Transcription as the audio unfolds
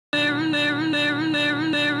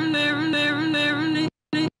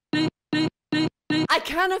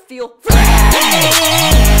kind of feel I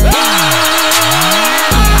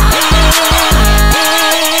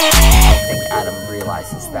think Adam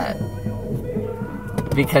realizes that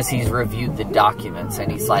because he's reviewed the documents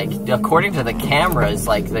and he's like, according to the cameras,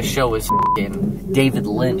 like the show was f***ing David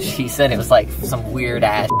Lynch. He said it was like some weird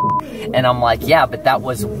ass and I'm like, yeah, but that's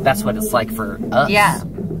what it's like for us. Yeah.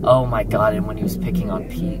 Oh my god, and when he was picking on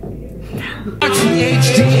Pete.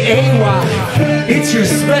 T-H-D-A-Y, it's your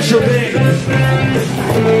special day.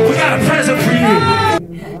 We got a present for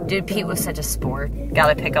you. Dude, Pete was such a sport.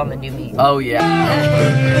 Gotta pick on the new meat. Oh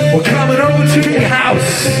yeah. We're coming over to your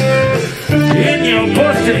house in your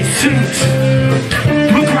birthday suit.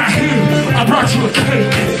 Look right here, I brought you a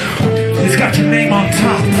cake. It's got your name on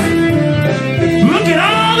top. Look at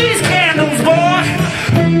all these candles, boy.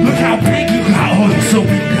 Look how big you got. Oh, you're so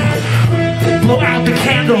big now. Blow out the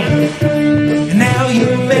candle. And now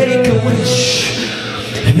you make a wish.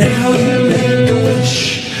 And now you make a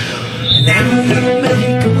wish. And now you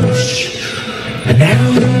make a wish. And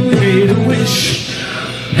now you made a wish.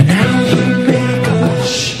 And now you make a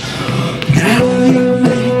wish. Now you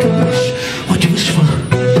make a wish. What do you wish for?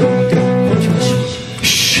 What do you wish for?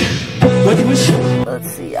 Shh. What do you wish for?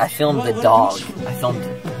 Let's see, I filmed the dog. I filmed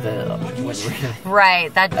the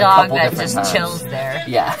Right, that dog that just chills there.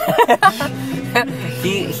 Yeah.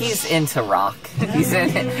 he's into rock. He's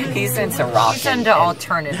into rock. He's into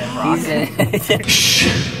alternative rock. Shh.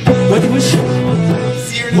 What do you wish for?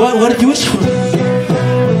 What do you wish for?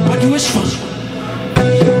 What do you wish for?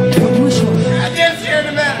 What do you wish for? I didn't hear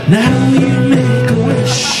the matter. Now you make a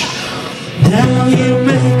wish. Now you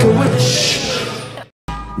make a wish.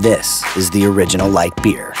 This is the original light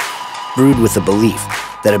beer, brewed with the belief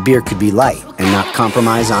that a beer could be light and not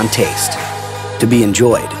compromise on taste, to be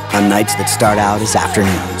enjoyed on nights that start out as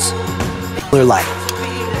afternoons. Miller Lite,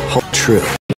 hold true.